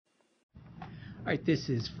All right, this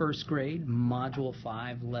is first grade, Module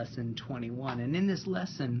 5, Lesson 21. And in this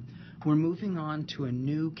lesson, we're moving on to a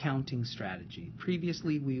new counting strategy.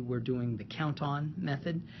 Previously, we were doing the count-on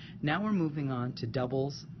method. Now we're moving on to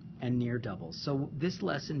doubles and near doubles. So this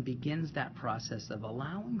lesson begins that process of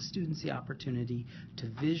allowing students the opportunity to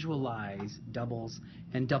visualize doubles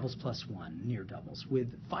and doubles plus one, near doubles,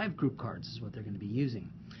 with 5 group cards is what they're going to be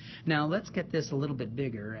using. Now let's get this a little bit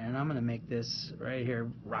bigger, and I'm going to make this right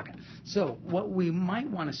here rocket. So what we might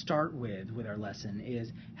want to start with our lesson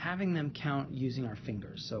is having them count using our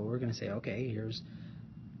fingers. So we're going to say, okay, here's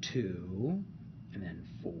 2, and then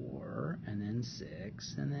 4, and then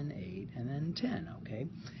 6, and then 8, and then 10, okay?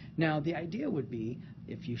 Now, the idea would be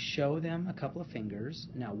if you show them a couple of fingers,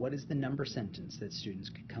 now what is the number sentence that students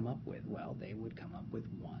could come up with? Well, they would come up with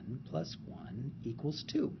 1 plus 1 equals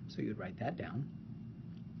 2. So you'd write that down.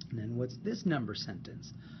 And then what's this number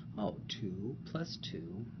sentence? Oh, 2 plus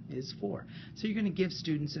 2 is 4. So you're going to give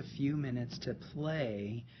students a few minutes to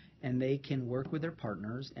play, and they can work with their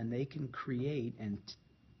partners, and they can create and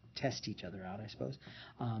test each other out, I suppose,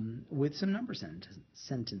 with some number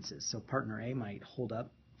sentences. So partner A might hold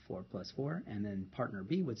up 4 plus 4, and then partner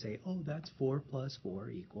B would say, oh, that's 4 plus 4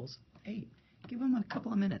 equals 8. Give them a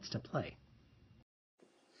couple of minutes to play.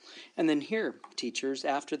 And then here, teachers,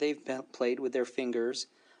 after they've played with their fingers,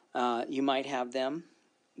 you might have them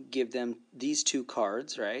give them these 2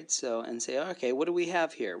 cards, right? So, and say, okay, what do we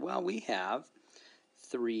have here? Well, we have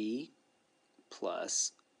 3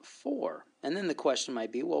 plus 4. And then the question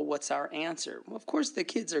might be, well, what's our answer? Well, of course, the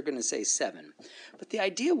kids are going to say 7. But the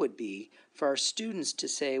idea would be for our students to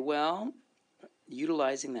say, well,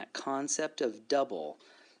 utilizing that concept of double,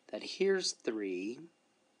 that here's 3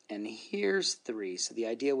 and here's 3. So the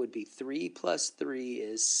idea would be 3 plus 3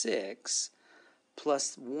 is 6,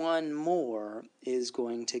 plus 1 more is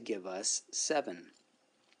going to give us 7.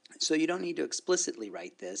 So you don't need to explicitly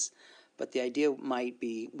write this, but the idea might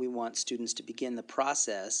be we want students to begin the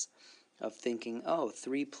process of thinking, oh,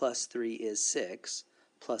 3 plus 3 is 6,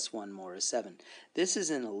 plus 1 more is 7. This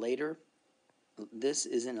is in a later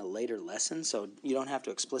lesson, so you don't have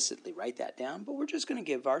to explicitly write that down, but we're just going to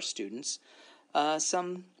give our students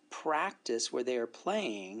some practice where they are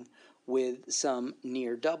playing with some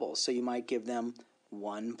near doubles. So you might give them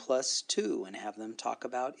 1 plus 2 and have them talk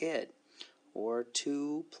about it, or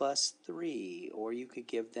 2 plus 3, or you could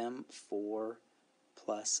give them 4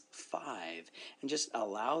 plus 5, and just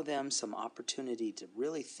allow them some opportunity to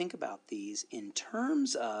really think about these in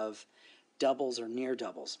terms of doubles or near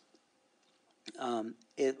doubles. Of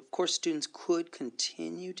course, students could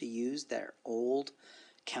continue to use their old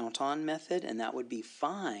count-on method, and that would be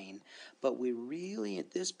fine, but we really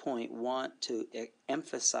at this point want to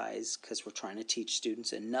emphasize, because we're trying to teach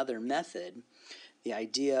students another method, the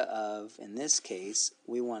idea of, in this case,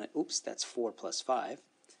 we want to, oops, that's 4 plus 5.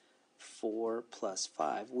 4 plus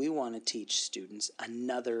 5. We want to teach students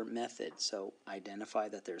another method. So identify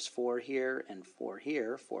that there's 4 here and 4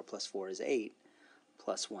 here. 4 plus 4 is 8.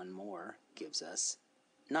 Plus 1 more gives us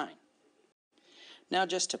 9. Now,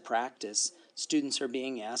 just to practice, students are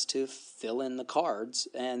being asked to fill in the cards,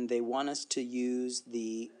 and they want us to use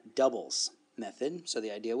the doubles method. So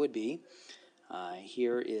the idea would be,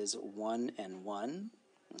 here is 1 and 1.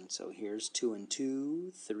 And so here's 2 and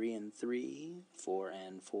 2, 3 and 3, 4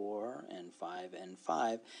 and 4, and 5 and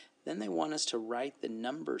 5. Then they want us to write the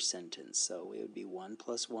number sentence. So it would be 1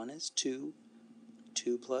 plus 1 is 2,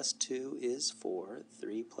 2 plus 2 is 4,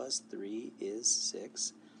 3 plus 3 is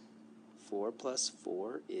 6, 4 plus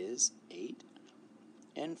 4 is 8,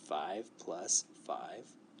 and 5 plus 5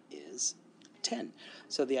 is 10.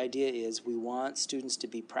 So the idea is we want students to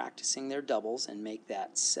be practicing their doubles and make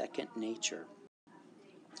that second nature.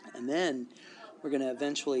 And then we're going to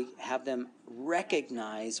eventually have them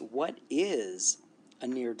recognize what is a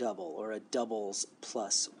near double or a doubles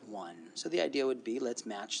plus 1. So the idea would be, let's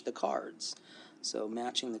match the cards. So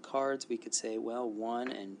matching the cards, we could say, well,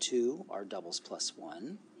 1 and 2 are doubles plus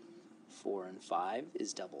 1. 4 and 5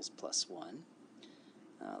 is doubles plus 1.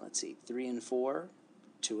 Let's see, 3 and 4,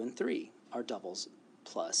 2 and 3 are doubles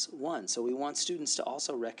plus 1. So we want students to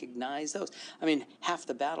also recognize those. I mean, half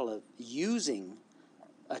the battle of using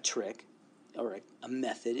a trick or a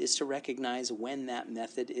method is to recognize when that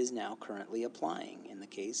method is now currently applying. In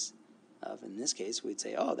this case, we'd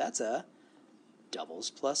say, oh, that's a doubles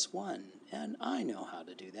plus 1, and I know how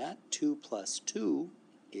to do that. 2 plus 2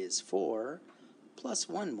 is 4, plus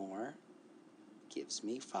 1 more gives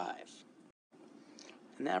me 5.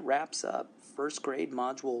 And that wraps up first grade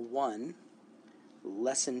Module 1,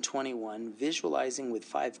 Lesson 21, Visualizing with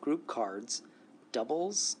 5 group cards,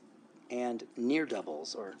 Doubles and Near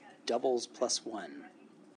Doubles, or Doubles plus 1.